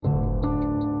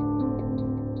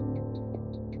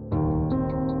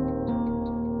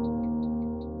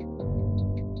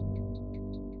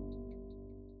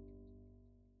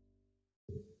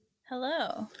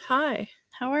Hello. Hi.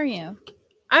 How are you?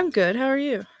 I'm good. How are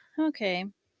you? Okay.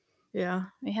 Yeah.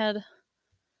 This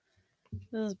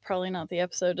is probably not the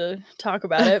episode to talk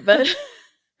about it, but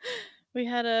we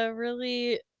had a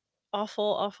really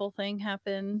awful thing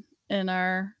happen in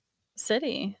our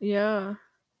city. Yeah.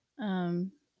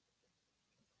 Um,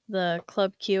 the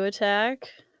Club Q attack.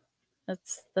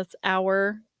 That's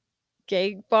our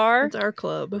gay bar. It's our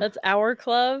club. That's our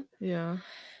club. Yeah.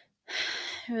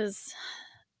 It was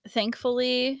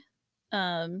thankfully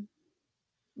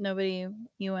nobody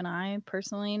you and I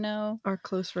personally know. Our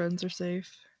close friends are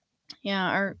safe. Yeah,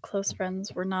 our close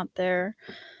friends were not there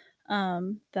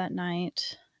that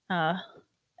night. Uh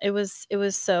it was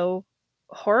so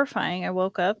horrifying. I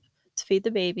woke up to feed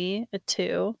the baby at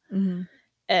 2, Mm-hmm.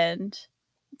 and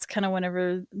it's kind of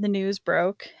whenever the news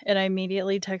broke, and I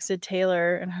immediately texted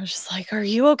Taylor and I was just like, "Are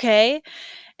you okay?"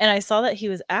 And I saw that he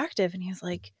was active and he was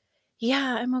like,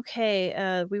 "Yeah, I'm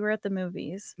okay. We were at the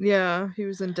movies." Yeah. He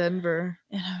was in Denver.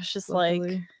 And I was just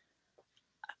Luckily.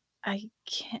 like,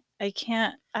 I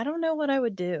can't I don't know what I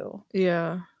would do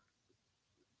Yeah.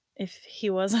 if he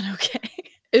wasn't okay.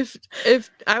 If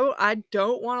I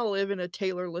don't want to live in a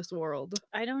Taylorless world.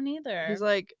 I don't either. He's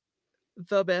like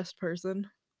the best person.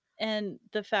 And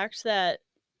the fact that,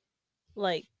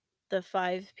 like, the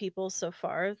 5 people so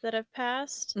far that have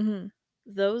passed, Mm-hmm.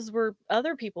 those were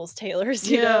other people's Taylors,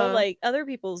 you know, Yeah. like other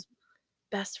people's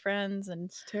best friends and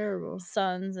It's terrible.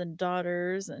 sons and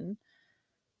daughters, and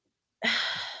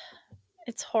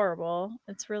it's horrible.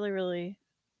 It's really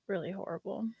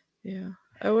horrible. Yeah.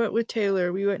 I went with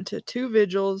Taylor. We went to 2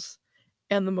 vigils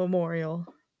and the memorial,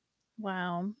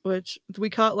 Wow. which we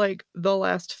caught like the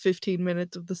last 15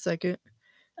 minutes of the second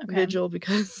Okay. vigil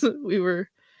because we were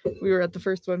at the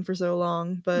first one for so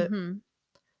long. But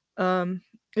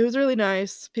it was really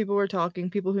nice. People were talking,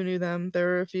 people who knew them. There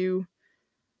were a few,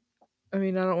 I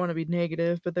mean, I don't want to be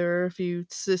negative, but there were a few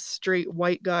cis straight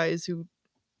white guys who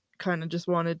kind of just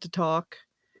wanted to talk,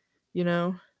 you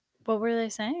know? What were they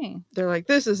saying? They're like,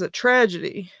 this is a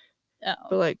tragedy. But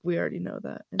Oh. like, we already know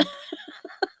that. And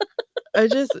I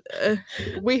just,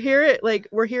 we hear it, like,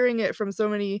 we're hearing it from so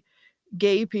many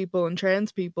gay people and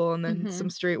trans people, and then some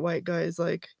straight white guys,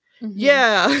 like,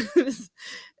 yeah.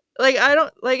 Like, I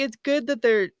don't, like, it's good that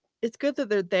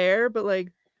they're there, but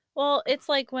like, Well, it's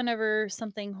like whenever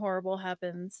something horrible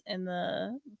happens in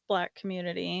the Black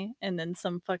community and then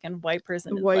some fucking white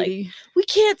person is like, whitey. "We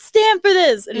can't stand for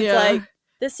this." And it's Yeah. like,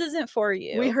 "This isn't for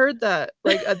you." We heard that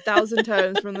like 1,000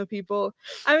 times from the people.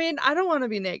 I mean, I don't want to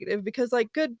be negative because like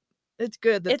it's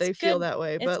good that It's they feel good- that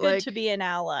way, It's but good like, to be an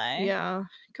ally. yeah,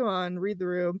 come on, read the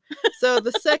room. So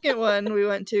the second one we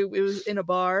went to, it was in a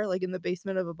bar, like in the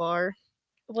basement of a bar.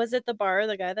 Was it the bar,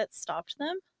 the guy that stopped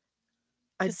them?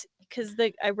 Because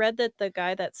I read that the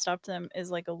guy that stopped them is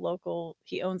like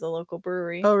he owns a local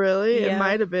brewery. Oh, really? It Yeah.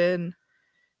 might have been.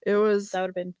 It was, That would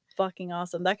have been fucking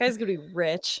awesome. That guy's gonna be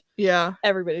rich. yeah,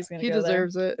 Everybody's gonna he go there.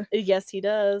 deserves it. Yes, he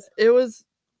does. It was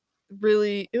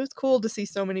cool to see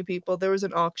so many people. There was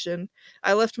an auction.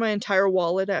 I left my entire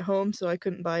wallet at home, so I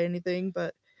couldn't buy anything,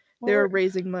 but they were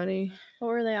raising money. What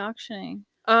were they auctioning?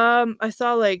 I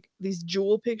saw like these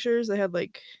jewel pictures. They had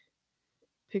like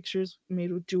pictures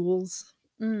made with jewels.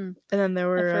 And then there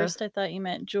were At first I thought you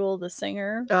meant Jewel the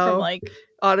singer oh, from like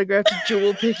autographed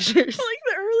jewel pictures. like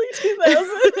the early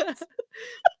 2000s.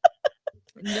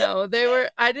 No,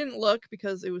 I didn't look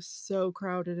because it was so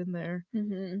crowded in there.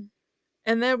 Mm-hmm.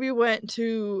 And then we went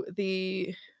to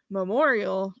the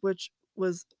memorial, which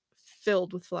was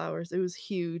filled with flowers. It was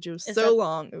huge. It was so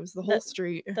long. It was the whole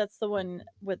street. That's the one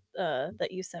with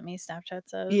that you sent me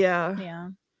Snapchats of. Yeah. Yeah.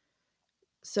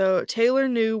 So Taylor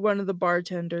knew one of the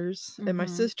bartenders, and my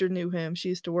sister knew him. She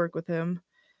used to work with him.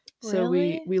 So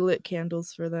Really? we lit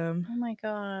candles for them. Oh my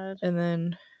god. And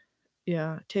then,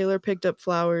 yeah, Taylor picked up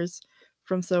flowers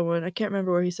from someone. I can't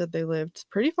remember where he said they lived. It's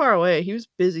pretty far away. He was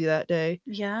busy that day.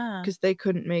 Yeah. Because they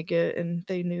couldn't make it, and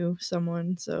they knew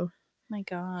someone, so my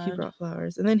god. he brought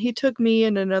flowers. And then he took me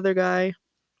and another guy.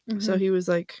 So he was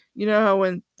like, you know how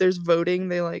when there's voting,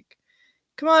 they like,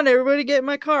 come on, everybody get in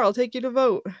my car. I'll take you to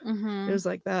vote. It was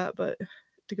like that, but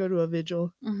to go to a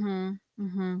vigil. I'm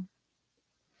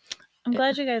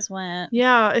glad you guys went.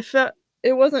 Yeah,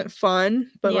 it wasn't fun,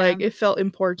 but like it felt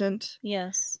important.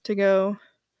 Yes. To go.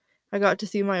 I got to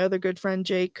see my other good friend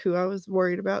Jake, who I was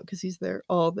worried about because he's there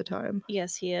all the time.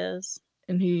 Yes, he is.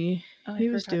 And he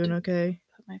was doing okay.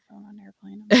 Put my phone on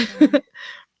airplane.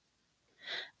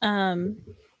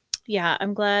 Yeah,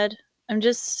 I'm glad.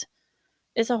 It's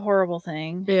a horrible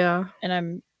thing. Yeah.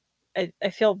 And I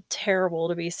feel terrible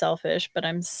to be selfish, but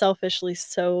I'm selfishly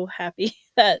so happy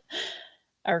that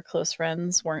our close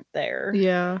friends weren't there.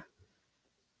 Yeah.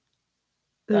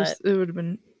 but it would have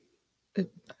been.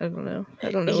 I don't know.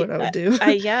 I don't know what I would do.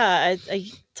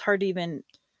 It's hard to even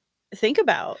think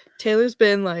about. Taylor's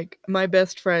been like my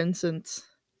best friend since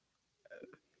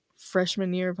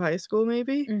freshman year of high school,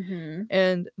 maybe. Mm-hmm.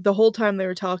 And the whole time they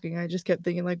were talking, I just kept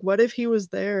thinking, like, what if he was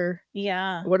there?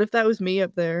 Yeah. What if that was me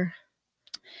up there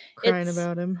crying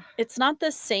about him? It's not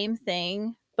the same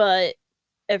thing, but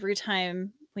every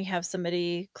time we have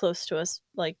somebody close to us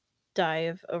like die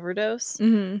of overdose,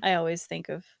 I always think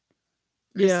of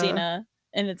Christina,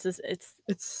 and it's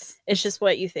just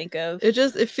what you think of.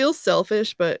 It feels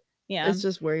selfish, but yeah, it's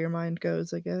just where your mind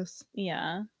goes, I guess.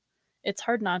 Yeah. It's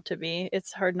hard not to be.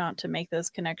 It's hard not to make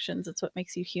those connections. It's what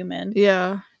makes you human.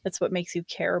 Yeah. It's what makes you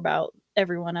care about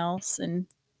everyone else and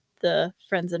the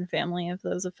friends and family of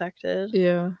those affected.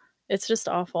 Yeah. It's just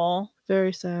awful.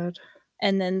 Very sad.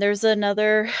 And then there's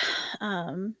another,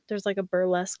 there's like a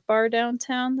burlesque bar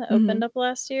downtown that opened up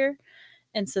last year.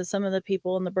 And so some of the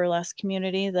people in the burlesque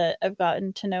community that I've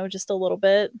gotten to know just a little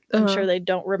bit, I'm sure they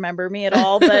don't remember me at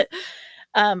all, but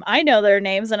I know their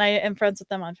names and I am friends with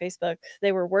them on Facebook.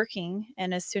 They were working,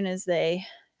 and as soon as they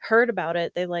heard about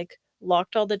it, they like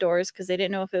locked all the doors because they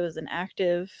didn't know if it was an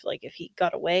active, like if he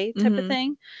got away type of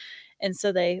thing. And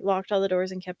so they locked all the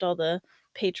doors and kept all the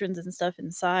patrons and stuff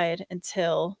inside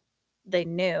until they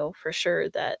knew for sure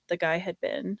that the guy had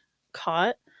been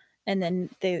caught. And then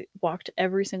they walked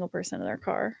every single person to their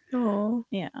car. Oh.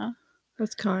 Yeah.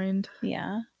 That's kind.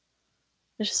 Yeah.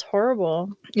 It's just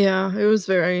horrible. Yeah, it was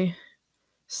very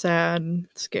sad and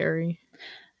scary.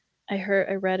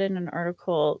 I read in an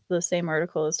article, the same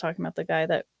article is talking about the guy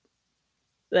that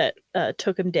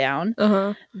took him down.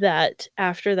 That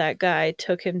after that guy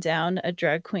took him down, a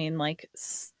drag queen like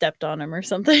stepped on him or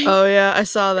something. Oh yeah, I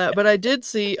saw that, but I did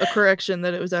see a correction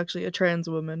that it was actually a trans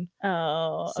woman.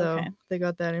 Oh, so okay. They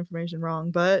got that information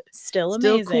wrong, but still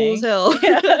amazing. Cool as hell.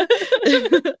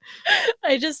 Yeah.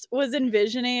 I just was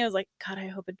envisioning. I was like, God, I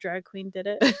hope a drag queen did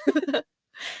it.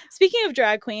 Speaking of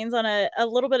drag queens, on a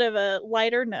little bit of a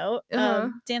lighter note,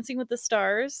 Dancing with the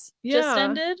Stars just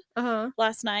ended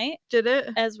last night. Did it?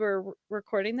 As we're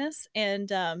recording this.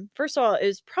 And first of all, it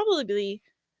was probably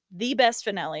the best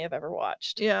finale I've ever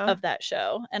watched of that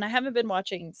show. And I haven't been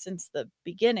watching since the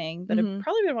beginning, but I've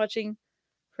probably been watching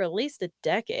for at least a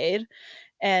decade.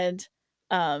 And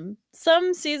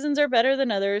some seasons are better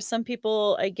than others. Some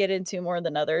people I get into more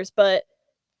than others. But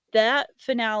that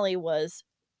finale was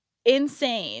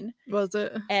insane. Was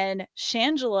it? And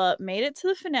Shangela made it to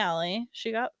the finale.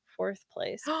 She got 4th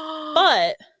place.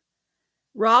 But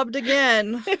robbed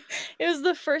again. It was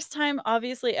the first time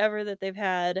obviously ever that they've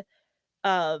had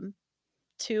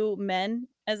 2 men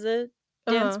as a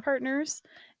dance partners,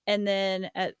 and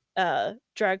then at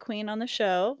drag queen on the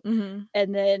show.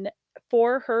 And then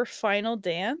for her final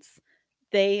dance,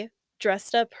 they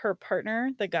dressed up her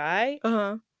partner, the guy,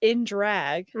 in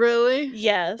drag. Really?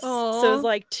 Yes. Aww. So it was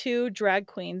like 2 drag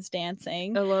queens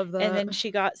dancing. I love that. And then she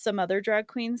got some other drag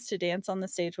queens to dance on the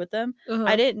stage with them.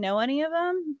 I didn't know any of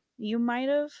them. You might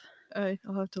have.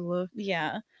 I'll have to look.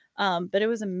 Yeah. But it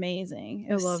was amazing.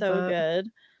 It was so good.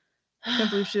 I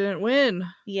can't believe she didn't win.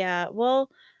 Yeah. Well,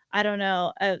 I don't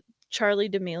know. Charlie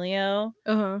D'Amelio,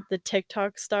 the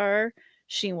TikTok star,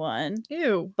 she won.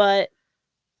 Ew. But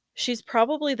she's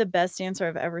probably the best dancer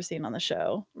I've ever seen on the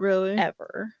show. Really?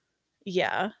 Ever.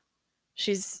 Yeah.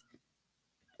 She's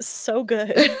so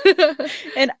good.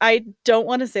 And I don't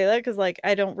want to say that because like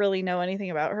I don't really know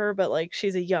anything about her, but like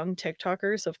she's a young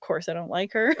TikToker, so of course I don't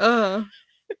like her.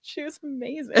 She was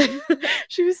amazing.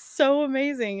 She was so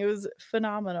amazing. It was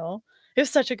phenomenal. It was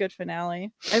such a good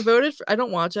finale. I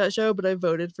don't watch that show, but I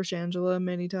voted for Shangela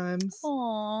many times.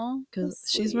 Aww. Because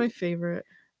she's my favorite.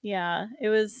 Yeah,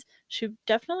 she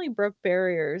definitely broke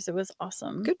barriers. It was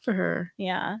awesome. Good for her.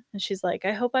 Yeah. And she's like,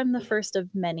 I hope I'm the first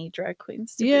of many drag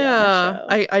queens to be on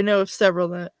the show. I know of several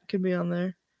that can be on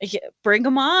there. Yeah, bring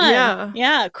them on.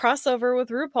 Yeah. Crossover with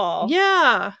RuPaul.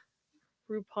 Yeah.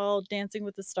 RuPaul Dancing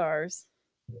with the Stars.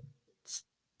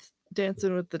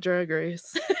 Dancing with the Drag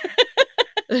Race.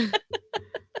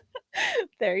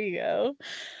 There you go.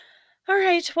 All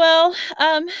right. Well,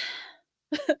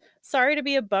 sorry to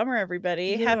be a bummer,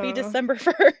 everybody. Yeah. Happy December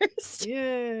 1st.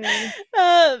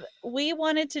 Yay. We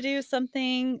wanted to do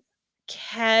something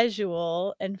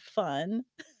casual and fun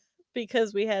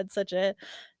because we had such a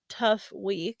tough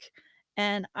week.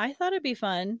 And I thought it'd be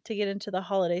fun to get into the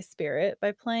holiday spirit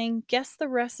by playing Guess the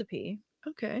Recipe.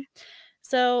 Okay.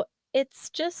 So it's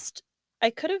just, I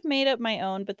could have made up my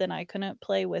own, but then I couldn't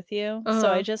play with you.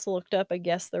 So I just looked up a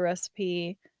Guess the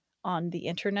Recipe on the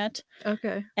internet.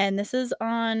 Okay. And this is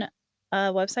on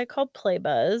a website called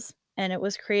Playbuzz, and it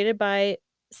was created by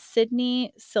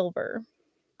Sydney Silver.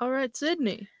 All right,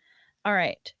 Sydney. All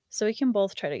right. So we can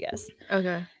both try to guess.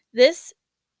 Okay. This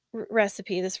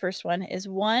recipe, this first one, is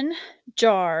 1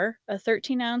 jar, a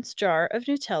 13-ounce jar of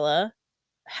Nutella,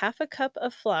 half a cup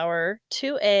of flour,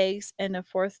 2 eggs, and a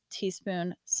 4th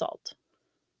teaspoon salt.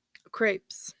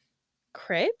 Crepes.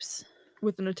 Crepes?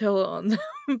 With Nutella on them.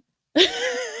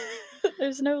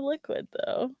 There's no liquid,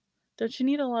 though. Don't you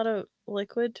need a lot of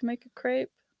liquid to make a crepe?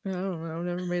 I don't know. I've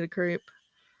never made a crepe.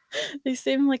 They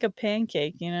seem like a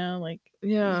pancake, like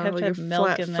you have like to have a milk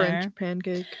flat in French there.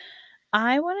 pancake.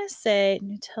 I want to say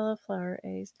Nutella, flour,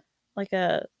 eggs, like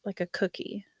a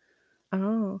cookie.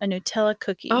 Oh. A Nutella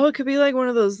cookie. Oh, it could be like one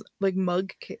of those like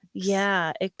mug cakes.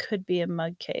 Yeah, it could be a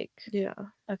mug cake. Yeah.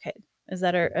 Okay. Is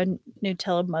that a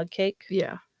Nutella mug cake?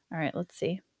 Yeah. All right, let's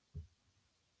see.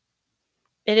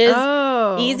 It is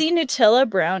Easy Nutella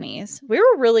brownies. We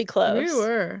were really close. We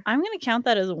were. I'm going to count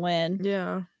that as a win.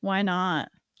 Yeah. Why not?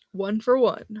 1 for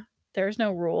 1. There's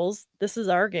no rules. This is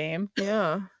our game.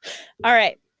 Yeah. All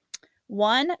right.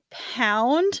 1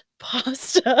 pound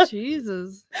pasta.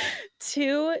 Jesus.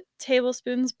 2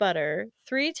 tablespoons butter.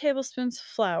 3 tablespoons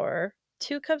flour.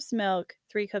 2 cups milk.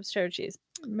 3 cups cheddar cheese.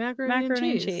 Macaroni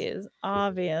and cheese.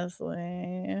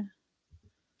 Obviously.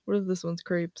 What if this one's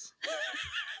crepes?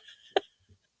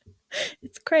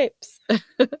 It's crepes.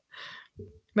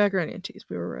 Macaroni and cheese.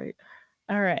 We were right.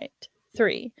 All right.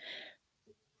 3.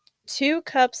 2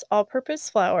 cups all-purpose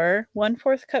flour,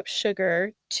 1/4 cup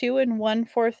sugar, 2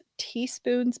 1/4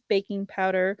 teaspoons baking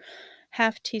powder,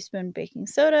 half teaspoon baking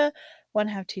soda,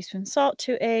 1/2 teaspoon salt,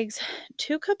 2 eggs,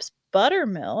 2 cups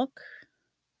buttermilk,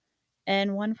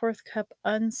 and 1/4 cup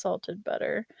unsalted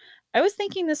butter. I was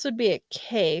thinking this would be a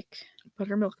cake.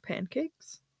 Buttermilk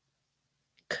pancakes?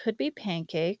 Could be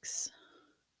pancakes.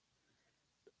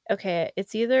 Okay,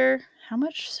 it's either how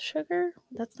much sugar?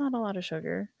 That's not a lot of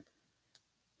sugar.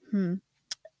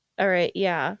 All right,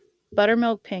 yeah.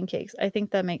 Buttermilk pancakes. I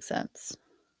think that makes sense.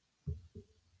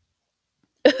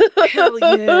 Hell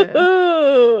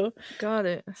yeah. Got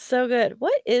it. So good.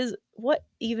 What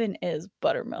even is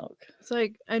buttermilk? It's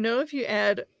like, I know if you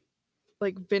add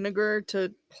like vinegar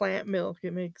to plant milk,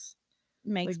 it makes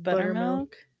like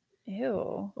buttermilk?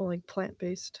 Ew. Well, like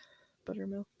plant-based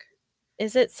buttermilk.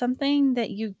 Is it something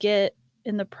that you get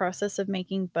in the process of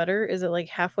making butter? Is it like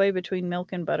halfway between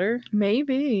milk and butter?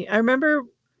 Maybe. I remember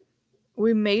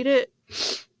we made it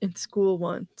in school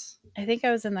once. I think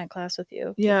I was in that class with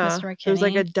you. Yeah. With Mr. McKinney. It was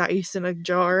like a dice in a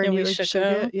jar and you like shook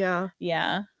it. Yeah.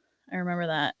 Yeah. I remember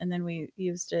that. And then we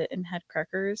used it and had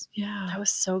crackers. Yeah. That was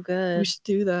so good. We should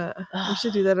do that. We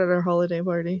should do that at our holiday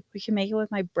party. We can make it with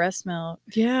my breast milk.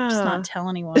 Yeah. Just not tell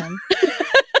anyone.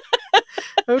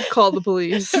 I would call the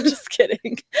police. I'm just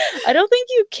kidding. I don't think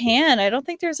you can. I don't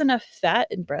think there's enough fat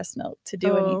in breast milk to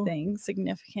do anything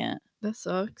significant. That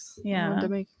sucks. Yeah. I wanted to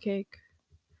make a cake.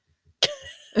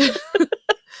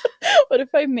 What if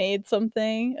I made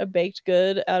something, a baked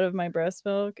good, out of my breast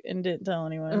milk and didn't tell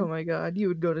anyone? Oh my god, you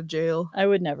would go to jail. I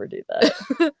would never do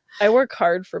that. I work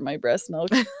hard for my breast milk,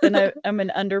 and I'm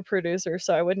an underproducer,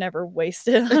 so I would never waste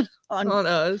it on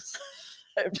us.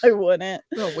 I wouldn't.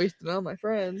 I'm not wasting it on my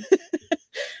friends.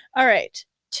 All right.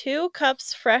 2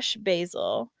 cups fresh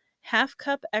basil, half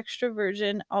cup extra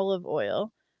virgin olive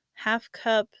oil, half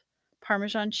cup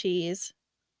Parmesan cheese,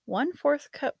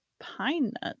 1/4 cup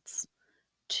pine nuts,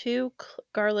 2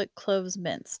 garlic cloves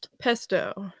minced.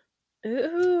 Pesto.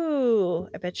 Ooh,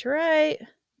 I bet you're right.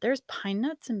 There's pine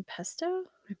nuts in pesto?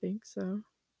 I think so.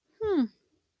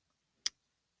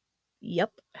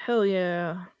 Yep. Hell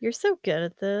yeah. You're so good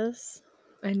at this.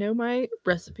 I know my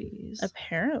recipes.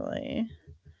 Apparently.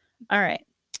 All right.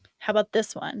 How about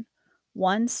this one?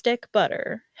 1 stick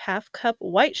butter, half cup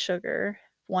white sugar,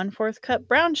 1/4 cup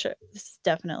brown sugar. This is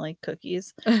definitely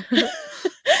cookies.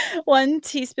 1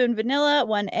 teaspoon vanilla,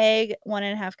 1 egg,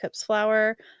 1.5 cups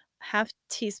flour, half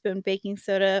teaspoon baking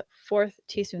soda, 1/4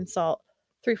 teaspoon salt,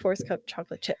 3/4 cup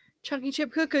chocolate chip. Chunky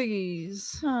chip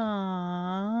cookies.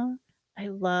 Aww.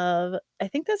 I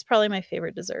think that's probably my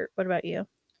favorite dessert. What about you?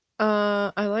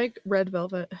 I like red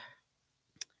velvet.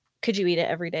 Could you eat it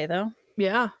every day though?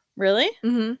 Yeah. Really?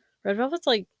 Mm-hmm. Red velvet's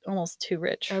like almost too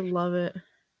rich. I love it.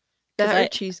 That or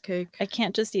cheesecake. I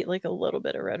can't just eat like a little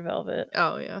bit of red velvet.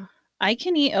 Oh yeah. I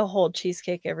can eat a whole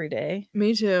cheesecake every day.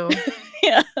 Me too.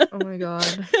 Yeah. Oh my god.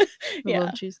 I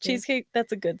love cheesecake. Cheesecake,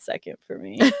 that's a good second for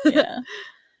me. Yeah.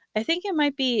 I think it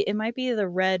might be the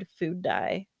red food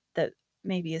dye that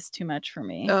maybe is too much for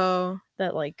me. Oh.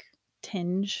 That like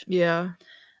tinge. Yeah.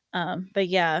 But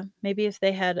yeah, maybe if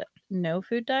they had no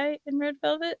food dye in red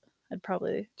velvet, I'd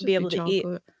probably be able to eat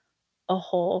a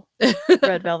whole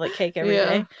red velvet cake every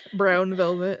day. Brown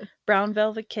velvet. Brown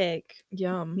velvet cake.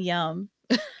 Yum. Yum.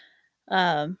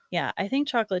 Yeah, I think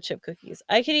chocolate chip cookies.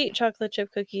 I could eat chocolate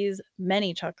chip cookies,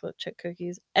 many chocolate chip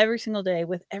cookies, every single day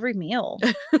with every meal,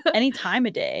 any time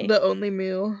of day. The only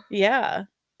meal. Yeah,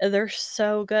 they're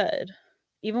so good.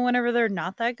 Even whenever they're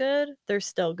not that good, they're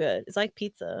still good. It's like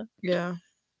pizza. Yeah.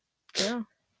 Yeah.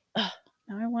 Ugh,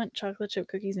 now I want chocolate chip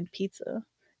cookies and pizza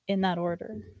in that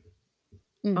order.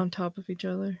 On top of each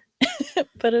other.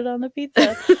 Put it on the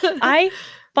pizza. I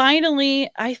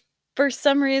for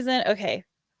some reason, okay,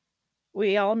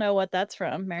 we all know what that's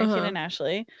from, Mary Kate and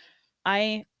Ashley.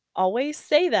 I always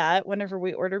say that whenever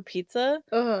we order pizza.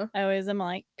 I always am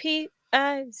like, Pizza.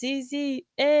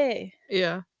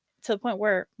 Yeah. To the point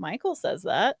where Michael says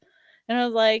that. And I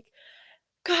was like,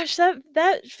 gosh, that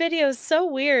video is so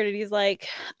weird. And he's like,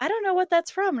 I don't know what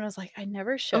that's from. And I was like, I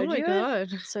never showed you God.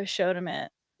 it. So I showed him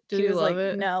it. Did he was love like,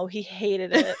 it? No, he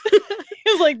hated it.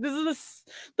 He was like, this is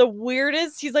the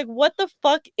weirdest. He's like, what the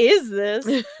fuck is this?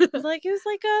 I was like, it was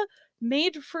like a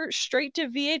made for straight to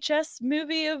VHS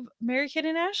movie of Mary Kate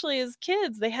and Ashley as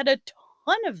kids. They had a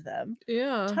ton of them.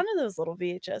 Yeah. A ton of those little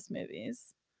VHS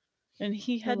movies. And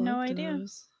he had no idea.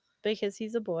 Those. Because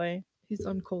he's a boy. He's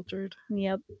uncultured.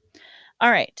 Yep.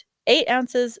 All right. 8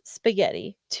 ounces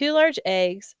spaghetti, 2 large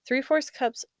eggs, 3/4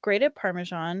 cups grated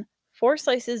Parmesan, 4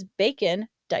 slices bacon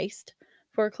diced,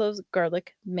 4 cloves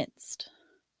garlic minced.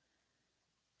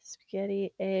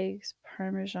 Spaghetti, eggs,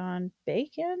 Parmesan,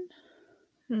 bacon.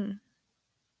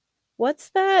 What's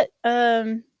that?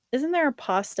 Isn't there a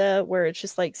pasta where it's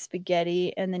just like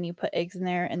spaghetti and then you put eggs in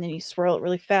there and then you swirl it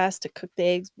really fast to cook the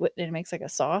eggs and it makes like a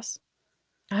sauce?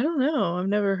 I don't know. I've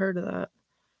never heard of that.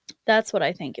 That's what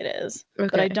I think it is. Okay.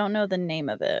 But I don't know the name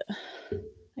of it.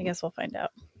 I guess we'll find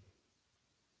out.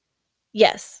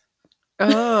 Yes.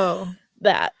 Oh.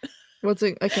 That. What's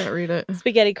it? I can't read it.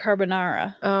 Spaghetti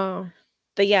carbonara. Oh.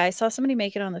 But yeah, I saw somebody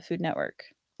make it on the Food Network.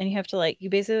 And you have to you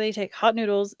basically take hot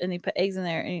noodles and you put eggs in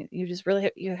there and you just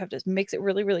really you have to mix it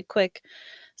really, really quick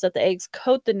so that the eggs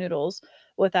coat the noodles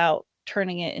without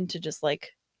turning it into just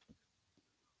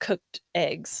cooked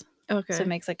eggs. Okay. So it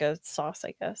makes like a sauce,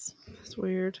 I guess. That's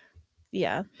weird.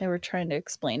 Yeah, they were trying to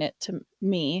explain it to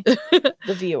me,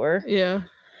 the viewer. Yeah.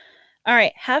 All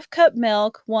right, 1/2 cup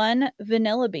milk, 1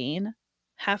 vanilla bean,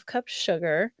 1/2 cup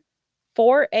sugar,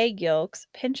 4 egg yolks,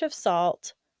 pinch of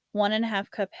salt,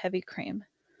 1.5 cup heavy cream.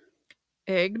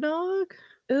 Eggnog?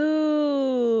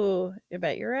 Ooh, I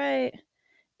bet you're right.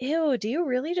 Ew, do you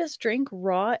really just drink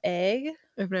raw egg?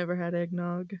 I've never had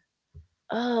eggnog.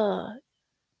 Ugh.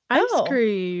 Ice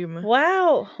cream.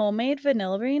 Wow, homemade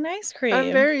vanilla bean ice cream.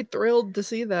 I'm very thrilled to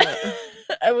see that.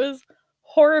 I was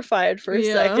horrified for a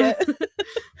second.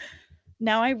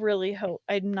 Now I really hope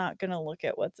I'm not going to look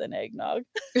at what's in eggnog.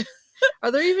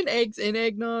 Are there even eggs in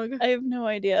eggnog? I have no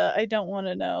idea. I don't want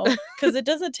to know because it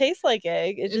doesn't taste like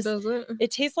egg. It doesn't.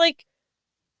 It tastes like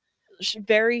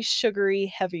very sugary,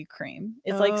 heavy cream.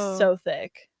 It's like so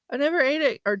thick. I never ate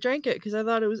it or drank it because I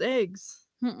thought it was eggs.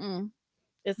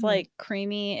 It's like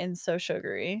creamy and so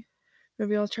sugary.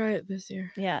 Maybe I'll try it this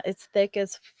year. Yeah, it's thick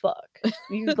as fuck.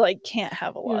 You can't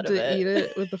have a lot of it. Eat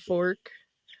it with a fork.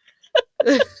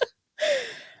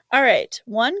 All right,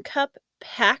 1 cup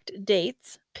packed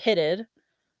dates, pitted,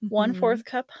 1/4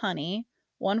 cup honey,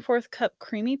 1/4 cup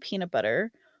creamy peanut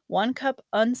butter, 1 cup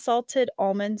unsalted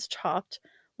almonds chopped,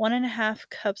 1.5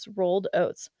 cups rolled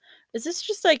oats. Is this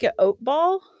just like an oat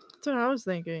ball? That's what I was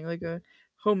thinking, like a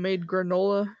homemade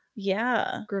granola.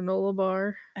 Yeah. Granola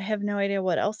bar. I have no idea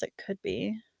what else it could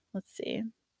be. Let's see.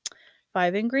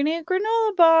 5-ingredient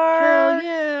granola bar. Hell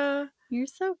yeah. You're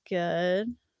so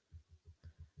good.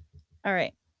 All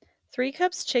right. 3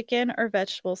 cups chicken or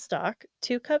vegetable stock,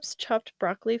 2 cups chopped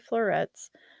broccoli florets,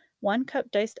 1 cup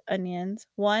diced onions,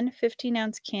 1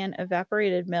 15-ounce can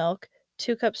evaporated milk,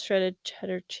 2 cups shredded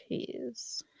cheddar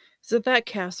cheese. Is it that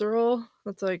casserole?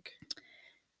 That's like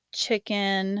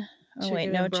chicken. Oh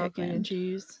wait, no broccoli chicken. And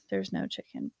cheese. There's no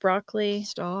chicken. Broccoli.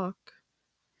 Stock.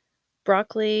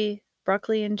 Broccoli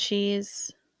and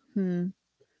cheese.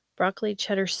 Broccoli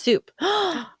cheddar soup.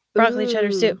 Broccoli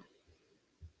cheddar soup.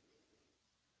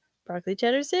 Broccoli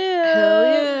cheddar soup. Hell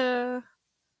yeah.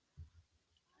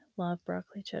 Love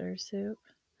broccoli cheddar soup.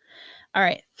 All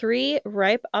right, 3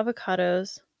 ripe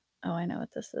avocados. Oh, I know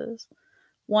what this is.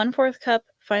 1/4 cup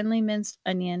finely minced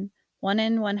onion, 1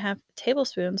 1/2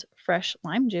 tablespoons fresh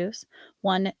lime juice,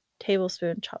 1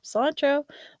 tablespoon chopped cilantro,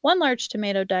 1 large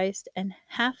tomato diced, and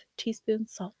 1/2 teaspoon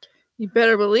salt. You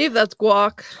better believe that's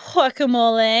guac.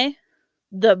 Guacamole.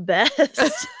 The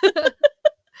best.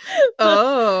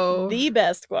 Oh. The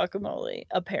best guacamole,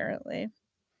 apparently.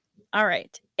 All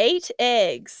right. 8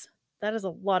 eggs. That is a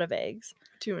lot of eggs.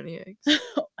 Too many eggs.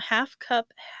 1/2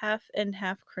 cup, half and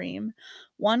half cream.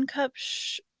 1 cup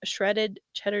shredded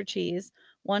cheddar cheese,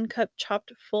 1 cup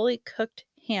chopped fully cooked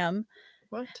ham,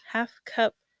 What? half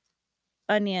cup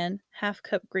onion, half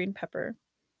cup green pepper.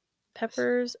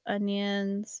 Peppers,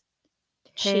 onions,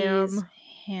 cheese,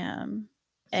 ham,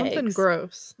 Something eggs.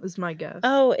 gross is my guess.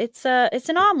 Oh, it's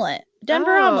an omelet.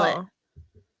 Denver omelet.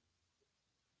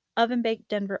 Oven baked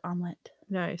Denver omelet.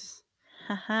 Nice.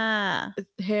 Haha.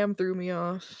 Ham threw me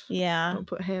off. Yeah. Don't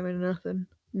put ham in nothing.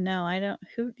 No, I don't.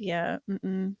 Yeah.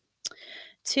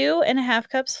 2.5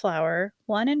 cups flour,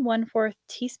 1 1/4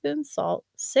 teaspoons salt,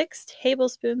 6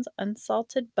 tablespoons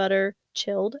unsalted butter,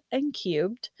 chilled and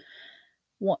cubed,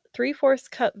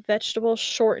 3/4 cup vegetable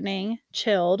shortening,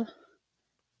 chilled,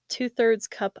 2/3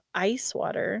 cup ice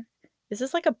water. Is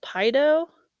this like a pie dough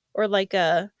or like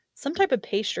some type of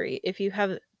pastry if you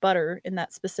have butter in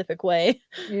that specific way?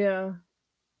 Yeah.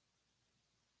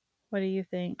 What do you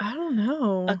think? I don't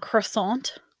know. A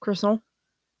croissant? Croissant?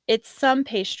 It's some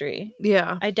pastry.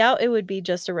 Yeah. I doubt it would be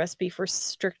just a recipe for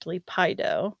strictly pie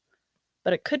dough,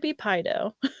 but it could be pie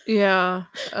dough. Yeah.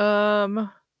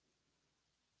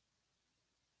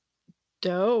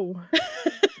 Dough.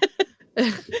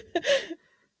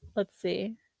 Let's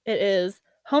see. It is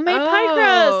homemade pie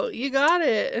crust. Oh, you got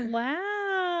it.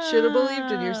 Wow. Should have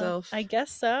believed in yourself. I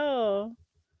guess so.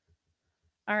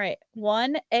 All right.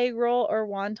 1 egg roll or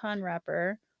wonton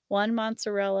wrapper, 1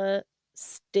 mozzarella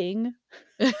string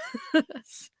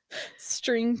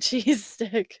cheese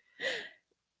stick.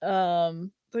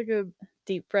 Like a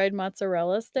deep fried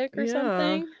mozzarella stick or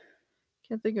something.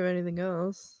 Can't think of anything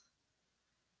else.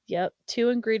 Yep, 2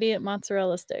 ingredient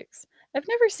mozzarella sticks. I've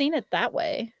never seen it that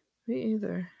way. Me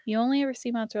either. You only ever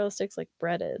see mozzarella sticks like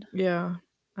breaded. Yeah.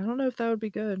 I don't know if that would be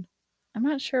good. I'm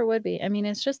not sure it would be. I mean,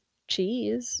 it's just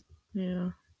cheese.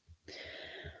 Yeah.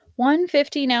 1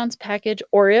 15-ounce package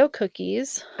Oreo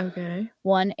cookies. Okay.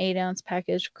 1 8-ounce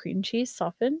package cream cheese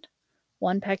softened.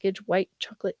 1 package white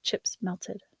chocolate chips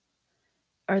melted.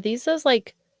 Are these those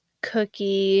like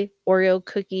Oreo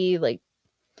cookie, like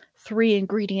 3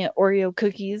 ingredient Oreo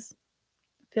cookies?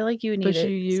 I feel like you would need But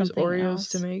you use Oreos else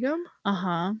to make them?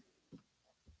 Uh-huh.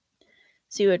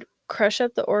 So you would crush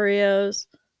up the Oreos,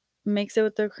 mix it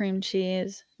with the cream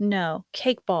cheese. No,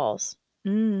 cake balls.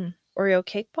 Oreo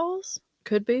cake balls?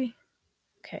 Could be.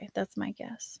 Okay, that's my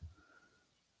guess.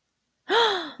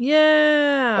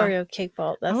 Yeah. Oreo cake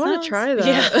ball. I want to try that.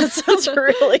 Yeah, that sounds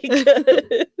really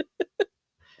good.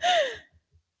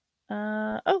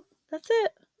 Oh, that's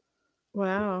it.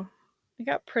 Wow. I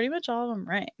got pretty much all of them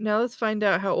right. Now let's find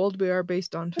out how old we are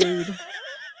based on food.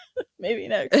 Maybe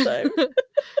next time.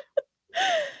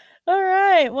 All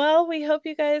right. Well, we hope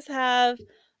you guys have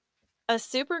a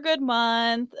super good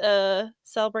month,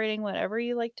 celebrating whatever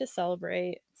you like to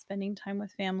celebrate, spending time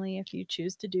with family if you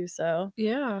choose to do so.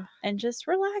 Yeah. And just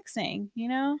relaxing,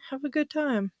 Have a good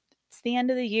time. It's the end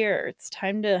of the year. It's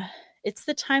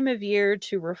the time of year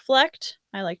to reflect.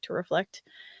 I like to reflect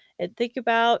and think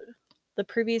about the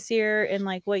previous year and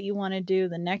like what you want to do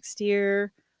the next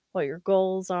year, what your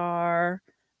goals are,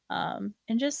 and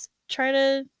just try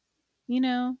to,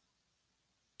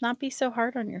 not be so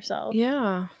hard on yourself.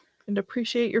 Yeah. And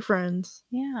appreciate your friends.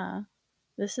 Yeah.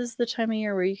 This is the time of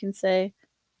year where you can say,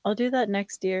 I'll do that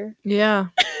next year. Yeah.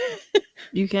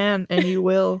 You can, and you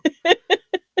will.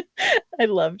 I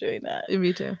love doing that.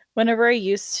 Me too. Whenever I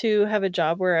used to have a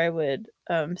job where I would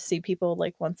see people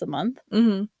like once a month,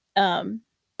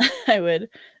 I would,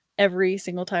 every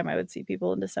single time I would see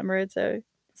people in December, I'd say,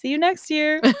 see you next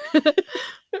year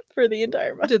for the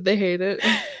entire month. Did they hate it?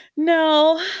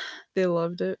 No. They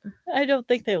loved it. I don't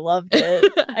think they loved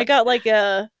it. I got like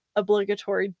a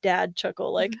obligatory dad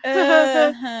chuckle, like,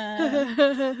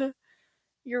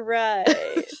 you're right.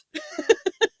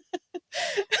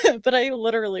 But I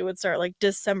literally would start like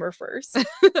December 1st.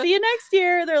 See you next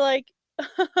year. They're like,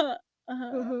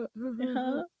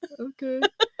 okay.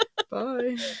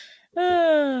 Bye.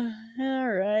 All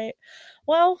right.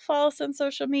 Well, follow us on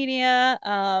social media.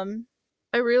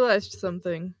 I realized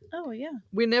something. Oh, yeah.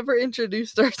 We never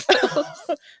introduced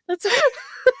ourselves. That's okay.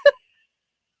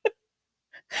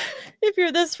 If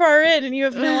you're this far in and you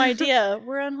have no idea,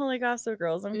 we're Unholy Gossip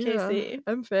Girls. I'm Casey.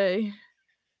 I'm Faye.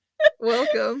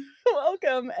 Welcome.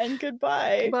 Welcome and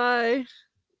goodbye. Bye.